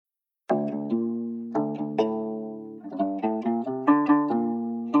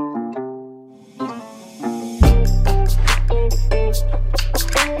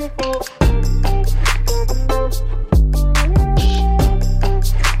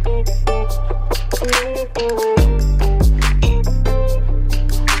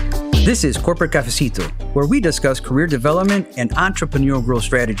This is Corporate Cafecito, where we discuss career development and entrepreneurial growth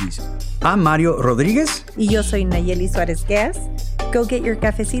strategies. I'm Mario Rodriguez. Y yo soy Nayeli Suarez Gas. Go get your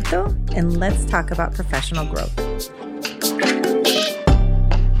cafecito and let's talk about professional growth.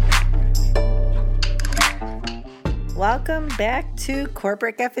 Welcome back to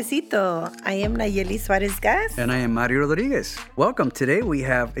Corporate Cafecito. I am Nayeli Suarez Gas. And I am Mario Rodriguez. Welcome. Today we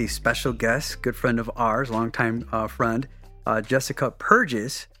have a special guest, good friend of ours, longtime friend, Jessica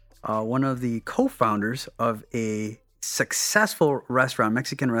Perjes, one of the co-founders of a successful restaurant,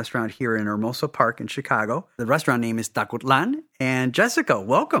 Mexican restaurant here in Hermosa Park in Chicago. The restaurant name is Tacotlan. And Jessica,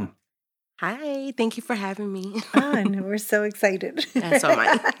 welcome. Hi, thank you for having me. And we're so excited. That's so am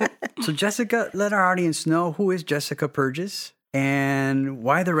I. So Jessica, let our audience know who is Jessica Perjes and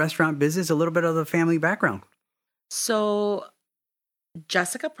why the restaurant business, a little bit of the family background. So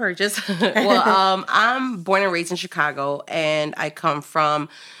Jessica Perjes, I'm born and raised in Chicago, and I come from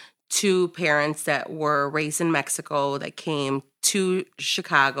two parents that were raised in Mexico that came to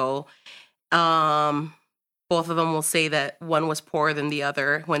Chicago. Both of them will say that one was poorer than the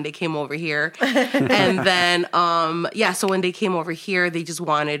other when they came over here. And then, so when they came over here, they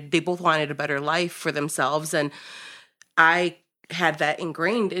both wanted a better life for themselves. And I had that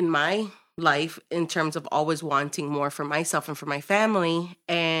ingrained in my life in terms of always wanting more for myself and for my family.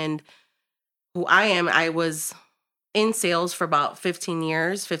 And who I am, I was in sales for about 20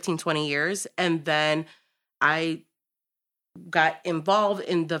 years. And then I got involved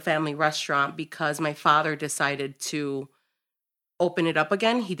in the family restaurant because my father decided to open it up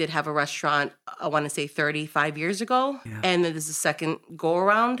again. He did have a restaurant, I want to say 35 years ago. Yeah. And then this is the second go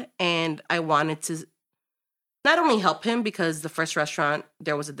around. And I wanted to not only help him because the first restaurant,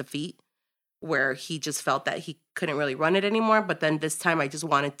 there was a defeat where he just felt that he couldn't really run it anymore. But then this time I just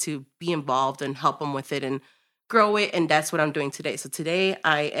wanted to be involved and help him with it and grow it. And that's what I'm doing today. So today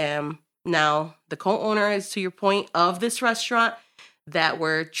I am now the co-owner, is to your point, of this restaurant that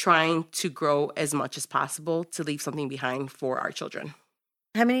we're trying to grow as much as possible to leave something behind for our children.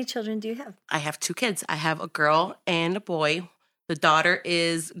 How many children do you have? I have two kids. I have a girl and a boy. The daughter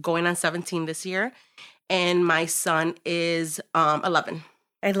is going on 17 this year, and my son is 11.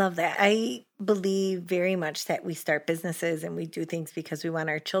 I love that. I believe very much that we start businesses and we do things because we want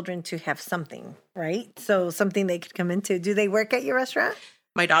our children to have something, right? So something they could come into. Do they work at your restaurant?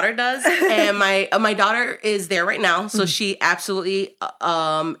 My daughter does, and my daughter is there right now. So she absolutely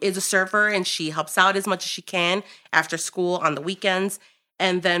is a server, and she helps out as much as she can after school on the weekends.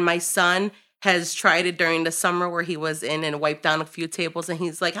 And then my son has tried it during the summer where he was in and wiped down a few tables, and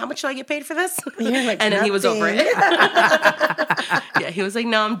he's like, "How much do I get paid for this?" Like, and then he was over it. Yeah, he was like,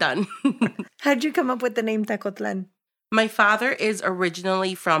 "No, I'm done." How'd you come up with the name Tacotlan? My father is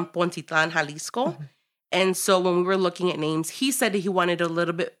originally from Pontitlan, Jalisco. Mm-hmm. And so when we were looking at names, he said that he wanted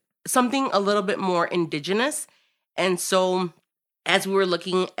something a little bit more indigenous. And so as we were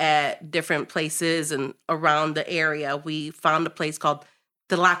looking at different places and around the area, we found a place called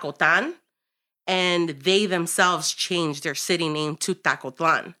Tacotlan, and they themselves changed their city name to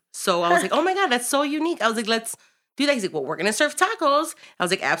Tacotlan. So I was like, oh my God, that's so unique. I was like, let's do that. He's like, well, we're going to serve tacos. I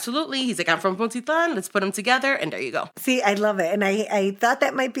was like, absolutely. He's like, I'm from Tacotlan. Let's put them together. And there you go. See, I love it. And I thought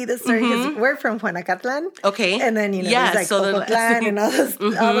that might be the story because we're from Juanacatlan. Okay. And then, there's like Tacotlan and all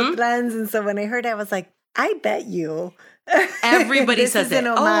the clans. And so when I heard it, I was like, I bet you. Everybody says that.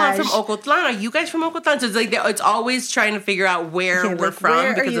 Oh, I'm from Ocotlan. Are you guys from Ocotlan? So it's like it's always trying to figure out where we're from.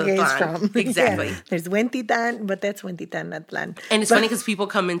 Where because are you guys from? Exactly. Yeah. There's Huentitan, but that's Huentitan, not Tlan. And it's funny because people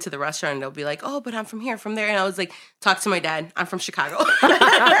come into the restaurant and they'll be like, oh, but I'm from here, from there. And I was like, talk to my dad. I'm from Chicago.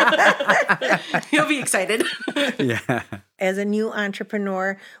 He'll be excited. Yeah. As a new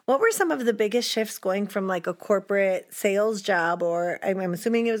entrepreneur, what were some of the biggest shifts going from like a corporate sales job, or I'm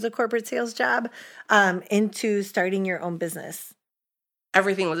assuming it was a corporate sales job, into starting your own business?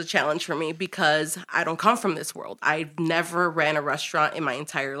 Everything was a challenge for me because I don't come from this world. I've never ran a restaurant in my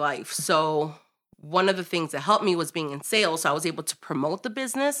entire life. So one of the things that helped me was being in sales. So I was able to promote the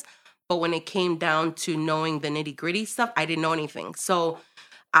business. But when it came down to knowing the nitty-gritty stuff, I didn't know anything. So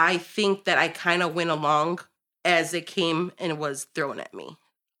I think that I kind of went along as it came and was thrown at me.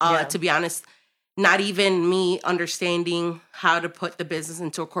 To be honest, not even me understanding how to put the business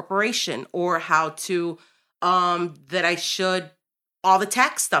into a corporation or how to, that I should, all the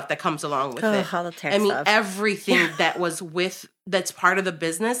tax stuff that comes along with it. All the tax stuff. Everything that was that's part of the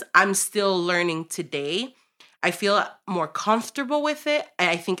business, I'm still learning today. I feel more comfortable with it.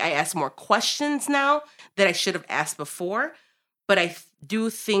 I think I ask more questions now that I should have asked before. But I do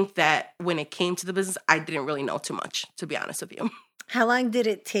think that when it came to the business, I didn't really know too much, to be honest with you. How long did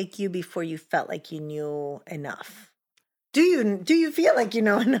it take you before you felt like you knew enough? Do you feel like you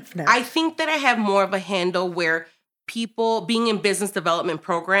know enough now? I think that I have more of a handle where people being in business development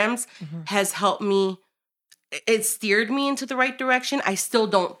programs has helped me. It steered me into the right direction. I still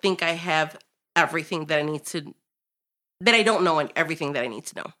don't think I have everything that I need to, that I don't know and everything that I need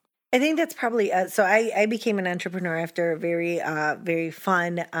to know. I think that's probably, so I became an entrepreneur after a very, very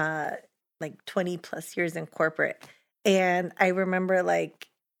fun, like 20 plus years in corporate. And I remember like,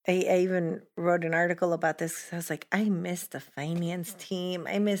 I even wrote an article about this. I was like, I miss the finance team.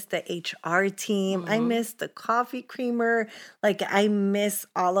 I miss the HR team. I miss the coffee creamer. Like I miss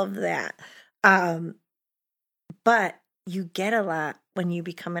all of that. But you get a lot when you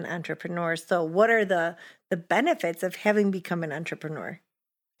become an entrepreneur. So what are the benefits of having become an entrepreneur?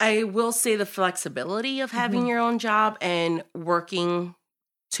 I will say the flexibility of having your own job and working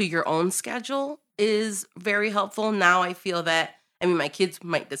to your own schedule is very helpful. Now I feel that, I mean, my kids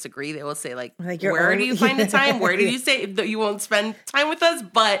might disagree. They will say like where do you find the time? Where do you say that you won't spend time with us?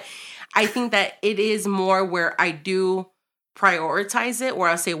 But I think that it is more where I do prioritize it, where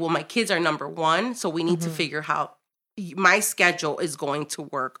I'll say, well, my kids are number one. So we need to figure how my schedule is going to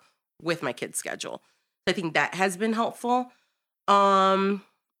work with my kids' schedule. So I think that has been helpful.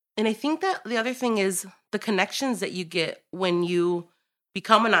 And I think that the other thing is the connections that you get when you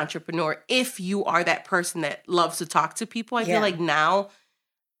become an entrepreneur. If you are that person that loves to talk to people, I feel like now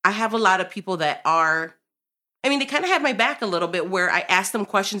I have a lot of people that are, I mean, they kind of have my back a little bit where I ask them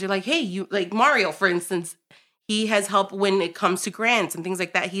questions. They're like, hey, you, like Mario, for instance, he has helped when it comes to grants and things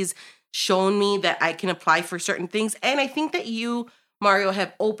like that. He's shown me that I can apply for certain things. And I think that you, Mario,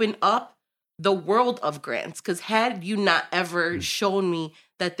 have opened up the world of grants, because had you not ever shown me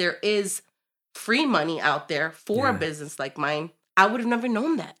that there is free money out there for a business like mine, I would have never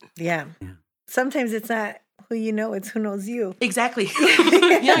known that. Yeah. Sometimes it's not who you know, it's who knows you. Exactly.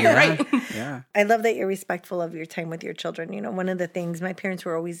 Yeah, you're right. Yeah. I love that you're respectful of your time with your children. You know, one of the things, my parents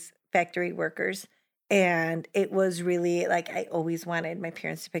were always factory workers. And it was really like, I always wanted my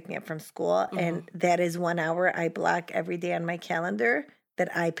parents to pick me up from school. And that is 1 hour I block every day on my calendar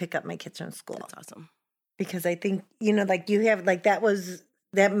that I pick up my kids from school. That's awesome. Because I think, you know, like you have, like that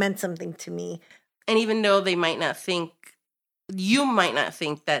meant something to me. And even though they might not think, you might not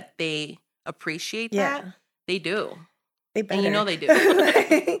think that they appreciate that, they do. They better. And you know they do.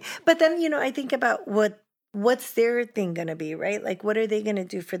 But then, you know, I think about what's their thing going to be, right? Like, what are they going to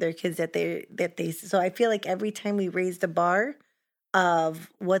do for their kids that they, so I feel like every time we raise the bar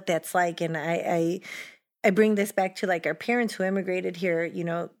of what that's like, and I bring this back to like our parents who immigrated here, you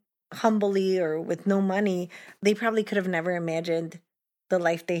know, humbly or with no money, they probably could have never imagined the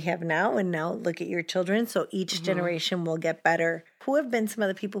life they have now. And now look at your children. So each generation will get better. Who have been some of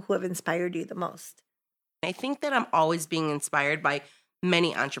the people who have inspired you the most? I think that I'm always being inspired by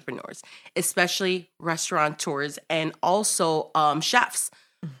many entrepreneurs, especially restaurateurs and also chefs.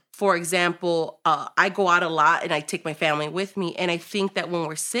 For example, I go out a lot and I take my family with me. And I think that when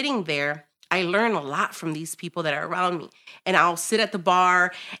we're sitting there, I learn a lot from these people that are around me. And I'll sit at the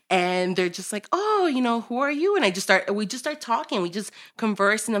bar and they're just like, oh, you know, who are you? And we just start talking. We just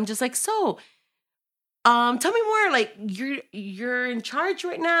converse. And I'm just like, so, tell me more, like you're in charge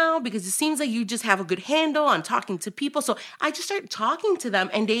right now, because it seems like you just have a good handle on talking to people. So I just start talking to them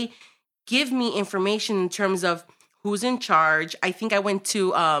and they give me information in terms of who's in charge. I think I went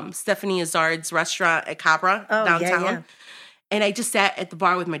to Stephanie Azard's restaurant at Cabra downtown. Yeah. And I just sat at the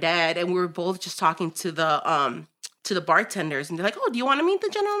bar with my dad and we were both just talking to the bartenders, and they're like, oh, do you want to meet the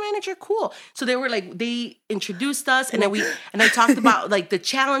general manager? Cool. So they introduced us, and then I talked about like the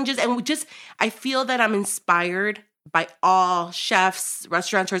challenges, and I feel that I'm inspired by all chefs,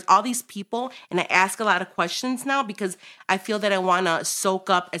 restaurateurs, all these people. And I ask a lot of questions now because I feel that I want to soak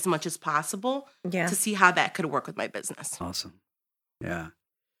up as much as possible to see how that could work with my business. Awesome. Yeah.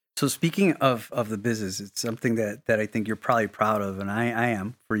 So speaking of the business, it's something that I think you're probably proud of, and I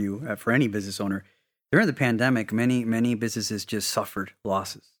am for you, for any business owner. During the pandemic, many businesses just suffered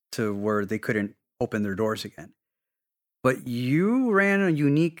losses to where they couldn't open their doors again. But you ran a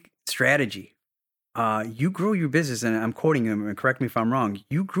unique strategy. You grew your business, and I'm quoting him, and correct me if I'm wrong,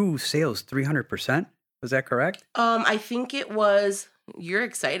 you grew sales 300%. Was that correct? I think it was, you're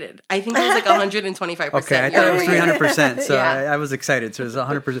excited. I think it was like 125%. Okay, I thought it was 300%. So I was excited. So it was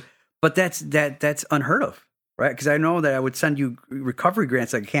 100%. But that's unheard of, right? Because I know that I would send you recovery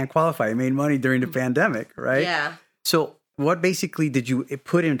grants that can't qualify. I made money during the pandemic, right? Yeah. So what basically did you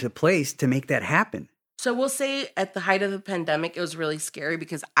put into place to make that happen? So we'll say at the height of the pandemic, it was really scary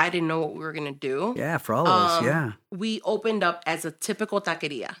because I didn't know what we were going to do. Yeah, for all of us, yeah. We opened up as a typical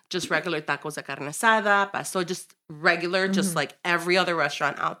taqueria, just regular tacos de carne asada, pastor, just regular, just like every other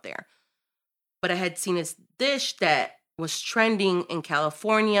restaurant out there. But I had seen this dish that was trending in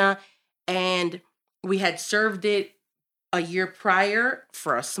California, and we had served it a year prior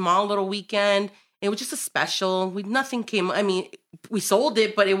for a small little weekend. It was just a special. Nothing came. I mean, we sold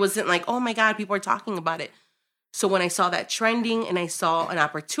it, but it wasn't like, oh my God, people are talking about it. So when I saw that trending and I saw an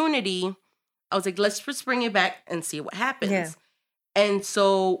opportunity, I was like, let's just bring it back and see what happens. Yeah. And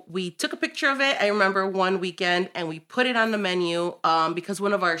so we took a picture of it. I remember one weekend, and we put it on the menu because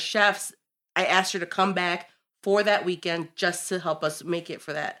one of our chefs, I asked her to come back for that weekend just to help us make it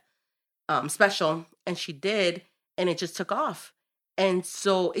for that special. And she did, and it just took off. And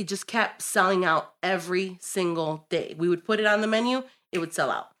so it just kept selling out every single day. We would put it on the menu, it would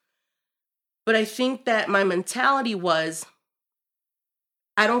sell out. But I think that my mentality was,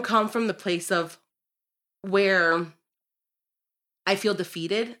 I don't come from the place of where I feel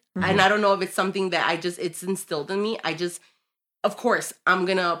defeated. Mm-hmm. And I don't know if it's something that it's instilled in me. Of course, I'm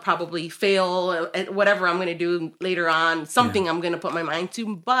going to probably fail at whatever I'm going to do later on. Something I'm going to put my mind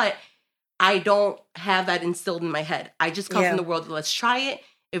to, but I don't have that instilled in my head. I just come from the world of let's try it.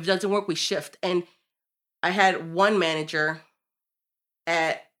 If it doesn't work, we shift. And I had one manager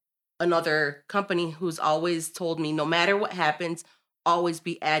at another company who's always told me, no matter what happens, always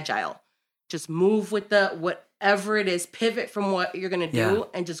be agile. Just move with whatever it is, pivot from what you're going to do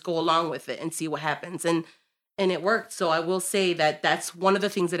and just go along with it and see what happens. And it worked. So I will say that that's one of the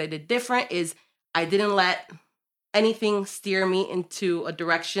things that I did different is I didn't let anything steer me into a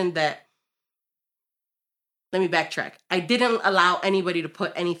direction that, let me backtrack. I didn't allow anybody to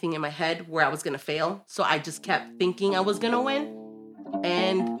put anything in my head where I was going to fail. So I just kept thinking I was going to win,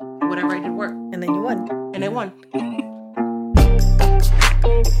 and whatever I did worked. And then you won. And I won.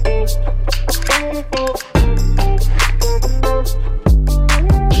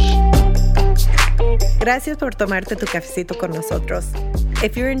 Gracias por tomarte tu cafecito con nosotros.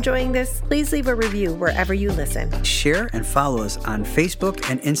 If you're enjoying this, please leave a review wherever you listen. Share and follow us on Facebook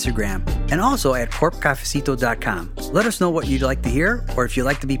and Instagram, and also at corpcafecito.com. Let us know what you'd like to hear, or if you'd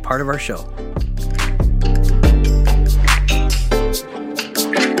like to be part of our show.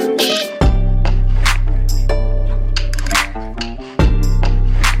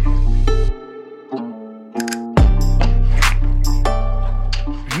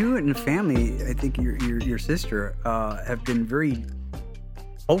 You and the family, I think your sister, have been very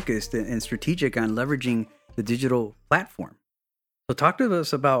focused and strategic on leveraging the digital platform. So talk to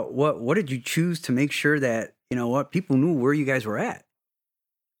us about what did you choose to make sure that, people knew where you guys were at?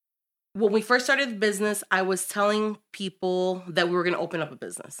 When we first started the business, I was telling people that we were going to open up a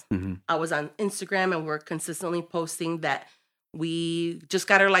business. Mm-hmm. I was on Instagram, and we're consistently posting that we just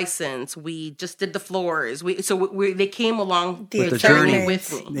got our license. We just did the floors. They came along the journey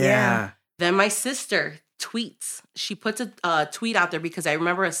with me. Yeah. Then my sister tweets. She puts a tweet out there because I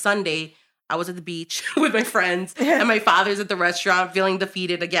remember a Sunday I was at the beach with my friends and my father's at the restaurant feeling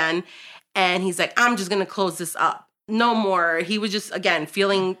defeated again. And he's like, I'm just going to close this up. No more. He was just, again,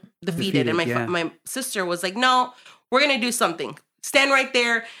 feeling defeated. And my sister was like, no, we're going to do something. Stand right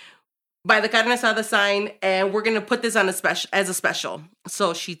there by the carne asada sign, and we're going to put this on as a special.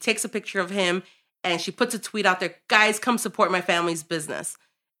 So she takes a picture of him and she puts a tweet out there, guys, come support my family's business.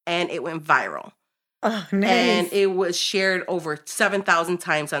 And it went viral. Oh, nice. And it was shared over 7,000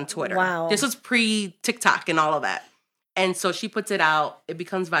 times on Twitter. Wow. This was pre-TikTok and all of that. And so she puts it out. It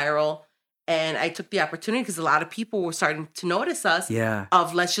becomes viral. And I took the opportunity because a lot of people were starting to notice us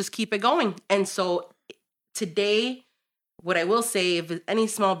of let's just keep it going. And so today, what I will say, if any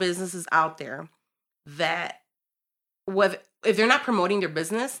small businesses out there that if they're not promoting their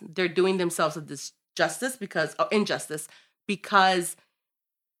business, they're doing themselves a injustice because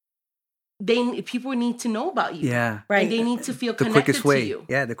people need to know about you. Yeah. Right. And they need to feel the connected quickest way. to you.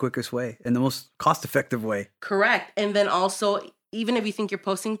 Yeah, the quickest way and the most cost-effective way. Correct. And then also, even if you think you're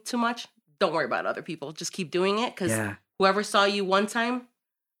posting too much, don't worry about other people. Just keep doing it because whoever saw you one time,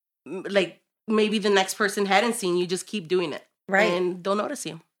 like maybe the next person hadn't seen you, just keep doing it. Right. And they'll notice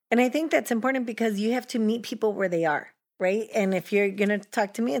you. And I think that's important because you have to meet people where they are, right? And if you're going to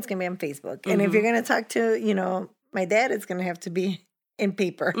talk to me, it's going to be on Facebook. Mm-hmm. And if you're going to talk to, my dad, it's going to have to be in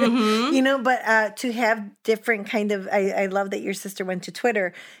paper, mm-hmm. But to have different kind of, I love that your sister went to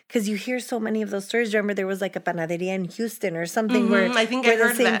Twitter because you hear so many of those stories. Remember there was like a panaderia in Houston or something mm-hmm. where I think I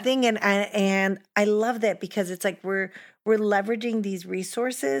heard the same that. thing. And I love that because it's like we're leveraging these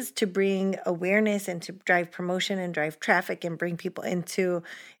resources to bring awareness and to drive promotion and drive traffic and bring people into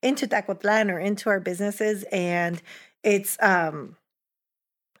Tacotlan or into our businesses. And it's,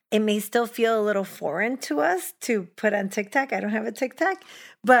 it may still feel a little foreign to us to put on TikTok. I don't have a TikTok,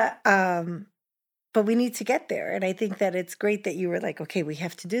 but we need to get there. And I think that it's great that you were like, okay, we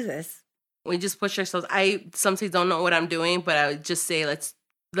have to do this. We just push ourselves. I sometimes don't know what I'm doing, but I would just say,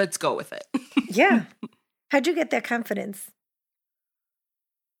 let's go with it. Yeah. How'd you get that confidence?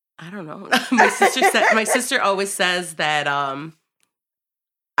 I don't know. My sister always says that,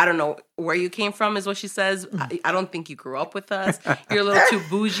 I don't know where you came from is what she says. I don't think you grew up with us. You're a little too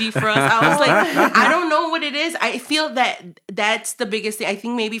bougie for us. I was like, I don't know what it is. I feel that that's the biggest thing. I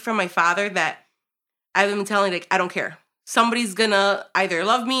think maybe from my father that I've been telling, like, I don't care. Somebody's gonna either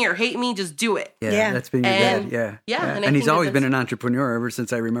love me or hate me. Just do it. Yeah. That's been your dad. Yeah. Yeah. And he's always been an entrepreneur ever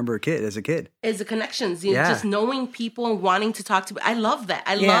since I remember as a kid. Is the connections, you know, just knowing people and wanting to talk to. I love that.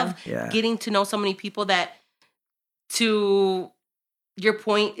 I love getting to know so many people that, to your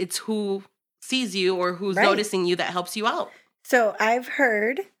point, it's who sees you or who's noticing you that helps you out. So I've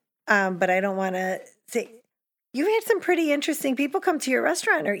heard, but I don't want to say, you had some pretty interesting people come to your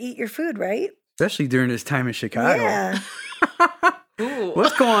restaurant or eat your food, right? Especially during this time in Chicago. Yeah.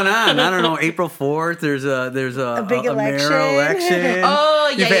 What's going on? I don't know. April 4th, there's a big election. mayoral election.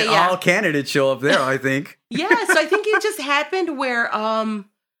 Oh, yeah, You've had all candidates show up there, I think. Yeah, so I think it just happened where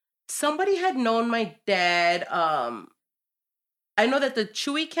somebody had known my dad. I know that the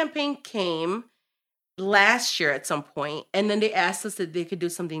Chewy campaign came last year at some point, and then they asked us if they could do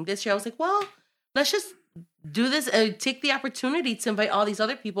something this year. I was like, well, let's just do this and take the opportunity to invite all these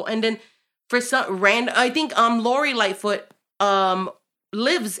other people. And then for some random, I think Lori Lightfoot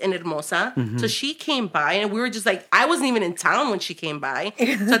lives in Hermosa, so she came by, and we were just like, I wasn't even in town when she came by, so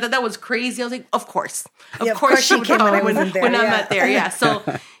I thought that was crazy. I was like, of course she would come when I'm not there. Yeah, so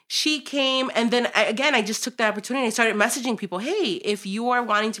she came, and then I just took the opportunity. I started messaging people, hey, if you are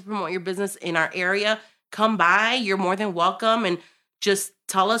wanting to promote your business in our area, come by. You're more than welcome, and just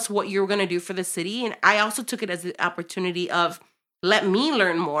tell us what you're going to do for the city. And I also took it as an opportunity of, let me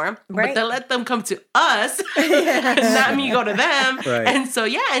learn more, but then let them come to us, not me go to them. Right. And so,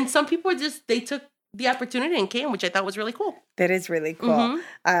 and some people they took the opportunity and came, which I thought was really cool. That is really cool.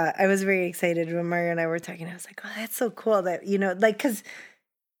 I was very excited when Mario and I were talking. I was like, oh, that's so cool that, like, because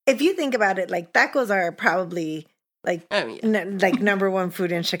if you think about it, like, tacos are probably like number one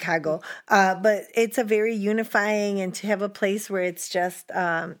food in Chicago. But it's a very unifying, and to have a place where it's just,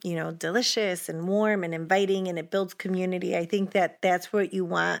 delicious and warm and inviting, and it builds community. I think that's what you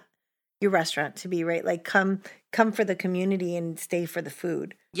want your restaurant to be, right? Like, come for the community and stay for the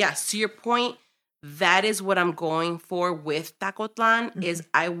food. Yes. To your point, that is what I'm going for with Tacotlan, is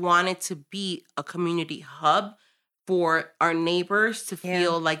I want it to be a community hub for our neighbors to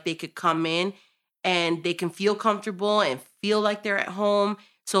feel like they could come in and they can feel comfortable and feel like they're at home.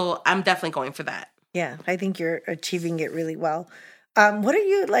 So I'm definitely going for that. Yeah, I think you're achieving it really well. What are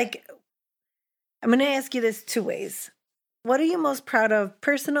you like? I'm going to ask you this two ways. What are you most proud of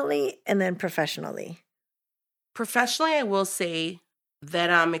personally and then professionally? Professionally, I will say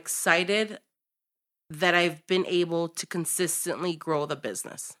that I'm excited that I've been able to consistently grow the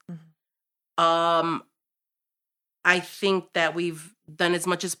business. I think that we've done as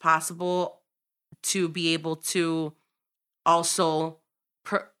much as possible to be able to also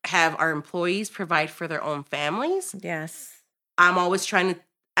have our employees provide for their own families. Yes. I'm always trying to,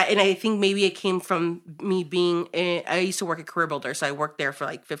 and I think maybe it came from me I used to work at Career Builder, so I worked there for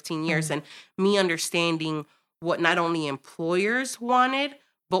like 15 years, and me understanding what not only employers wanted,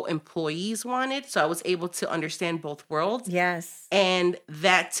 but employees wanted. So I was able to understand both worlds. Yes. And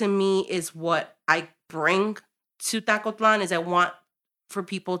that to me is what I bring to Tacotlan, is I want for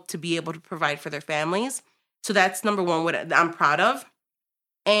people to be able to provide for their families. So that's number one, what I'm proud of.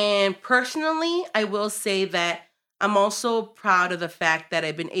 And personally, I will say that I'm also proud of the fact that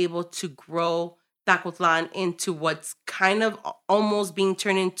I've been able to grow Tacotlan into what's kind of almost being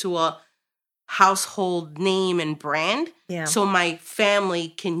turned into a household name and brand. Yeah. So my family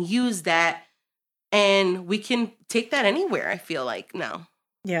can use that, and we can take that anywhere, I feel like now.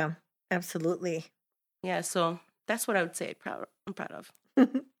 Yeah, absolutely. Yeah, so that's what I would say I'm proud of.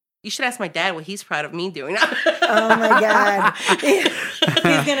 You should ask my dad what he's proud of me doing. Oh my God.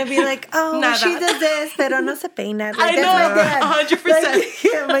 He's going to be like, she does this, pero no se peina. Like, I know,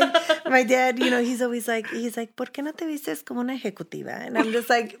 100%. Like, my dad, he's always like, ¿por qué no te vistes como una ejecutiva? And I'm just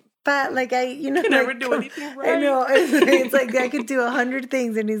like, but like, I never do anything right. I know. It's like I could do 100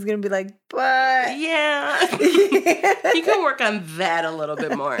 things, and he's going to be like, but. Yeah. You can work on that a little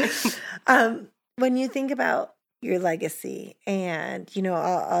bit more. When you think about your legacy, and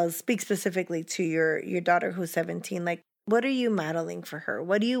I'll speak specifically to your daughter who's 17. Like, what are you modeling for her?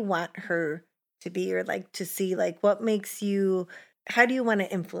 What do you want her to be, or like to see? Like, what makes you? How do you want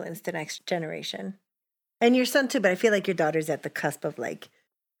to influence the next generation? And your son too, but I feel like your daughter's at the cusp of like.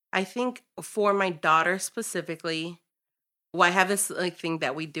 I think for my daughter specifically, Well, I have this like thing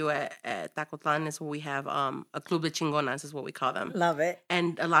that we do at Tacotlan is where we have a Club de Chingonas is what we call them. Love it.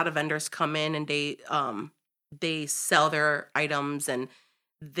 And a lot of vendors come in and they sell their items, and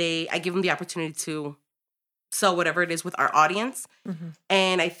I give them the opportunity to sell whatever it is with our audience. Mm-hmm.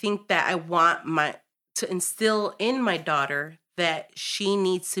 And I think that I want to instill in my daughter that she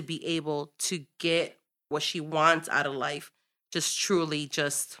needs to be able to get what she wants out of life, just truly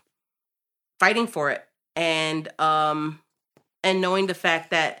just fighting for it. And knowing the fact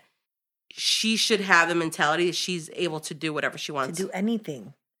that she should have the mentality that she's able to do whatever she wants. To do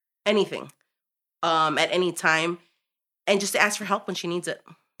anything. Anything. At any time. And just to ask for help when she needs it.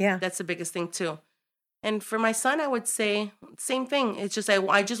 Yeah. That's the biggest thing too. And for my son, I would say same thing. It's just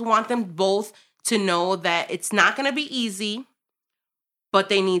I just want them both to know that it's not going to be easy, but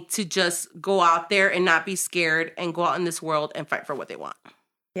they need to just go out there and not be scared and go out in this world and fight for what they want.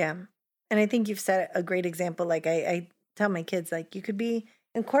 Yeah. And I think you've set a great example. Like I tell my kids, like, you could be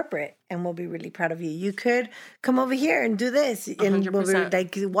in corporate and we'll be really proud of you. You could come over here and do this and 100%. we'll be,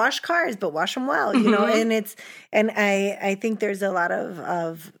 like, wash cars, but wash them well, you know? And I think there's a lot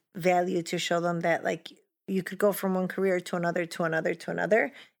of value to show them that, like, you could go from one career to another, to another, to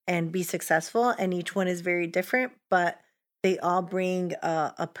another and be successful. And each one is very different, but they all bring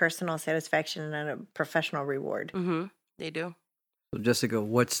a personal satisfaction and a professional reward. Mm-hmm. They do. So Jessica,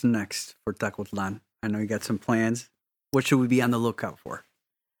 what's next for Tacotlan? I know you got some plans. What should we be on the lookout for?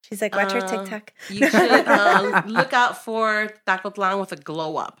 She's like, watch her TikTok. You should look out for Tacotlan with a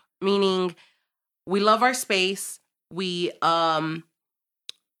glow up, meaning we love our space. We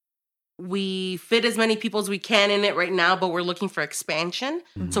fit as many people as we can in it right now, but we're looking for expansion.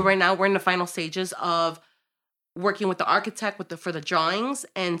 Mm-hmm. So right now we're in the final stages of working with the architect for the drawings.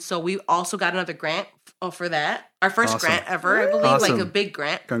 And so we also got another grant for that. Our first grant ever, I believe, like a big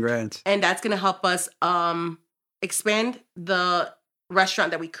grant. Congrats. And that's going to help us expand the restaurant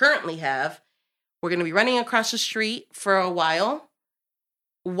that we currently have. We're going to be running across the street for a while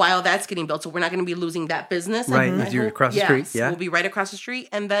that's getting built. So we're not going to be losing that business. Right, you're across the street. Yeah. We'll be right across the street.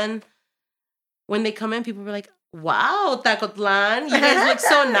 And then when they come in, people will be like, wow, Tacotlan, you guys look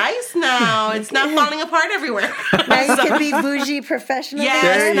so nice now. It's not falling apart everywhere. Now you can be bougie professional.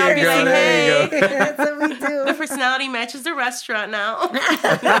 Yes, and I'll be like, hey. That's what we do. The personality matches the restaurant now.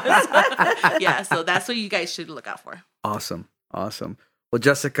 So that's what you guys should look out for. Awesome. Well,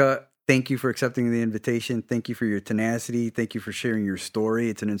 Jessica, thank you for accepting the invitation. Thank you for your tenacity. Thank you for sharing your story.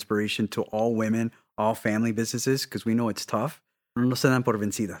 It's an inspiration to all women, all family businesses, because we know it's tough. No se dan por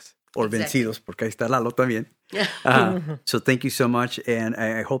vencidas. Or vencidos, porque ahí está Lalo también. So thank you so much. And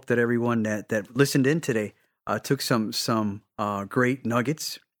I hope that everyone that listened in today took some great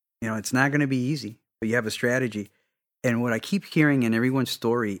nuggets. You know, it's not going to be easy, but you have a strategy. And what I keep hearing in everyone's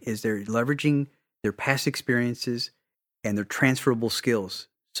story is they're leveraging their past experiences and their transferable skills.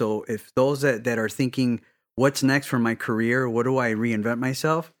 So if those that are thinking, what's next for my career? What do I reinvent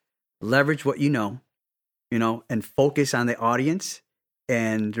myself? Leverage what you know, and focus on the audience.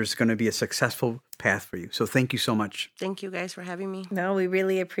 And there's going to be a successful path for you. So thank you so much. Thank you guys for having me. No, we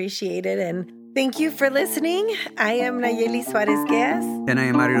really appreciate it. And thank you for listening. I am Nayeli Suarez-Gueas. And I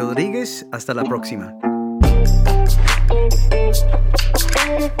am Mario Rodriguez. Hasta la próxima.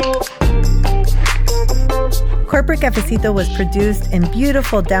 Corporate Cafecito was produced in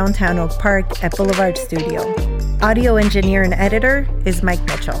beautiful downtown Oak Park at Boulevard Studio. Audio engineer and editor is Mike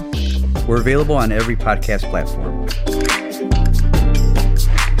Mitchell. We're available on every podcast platform.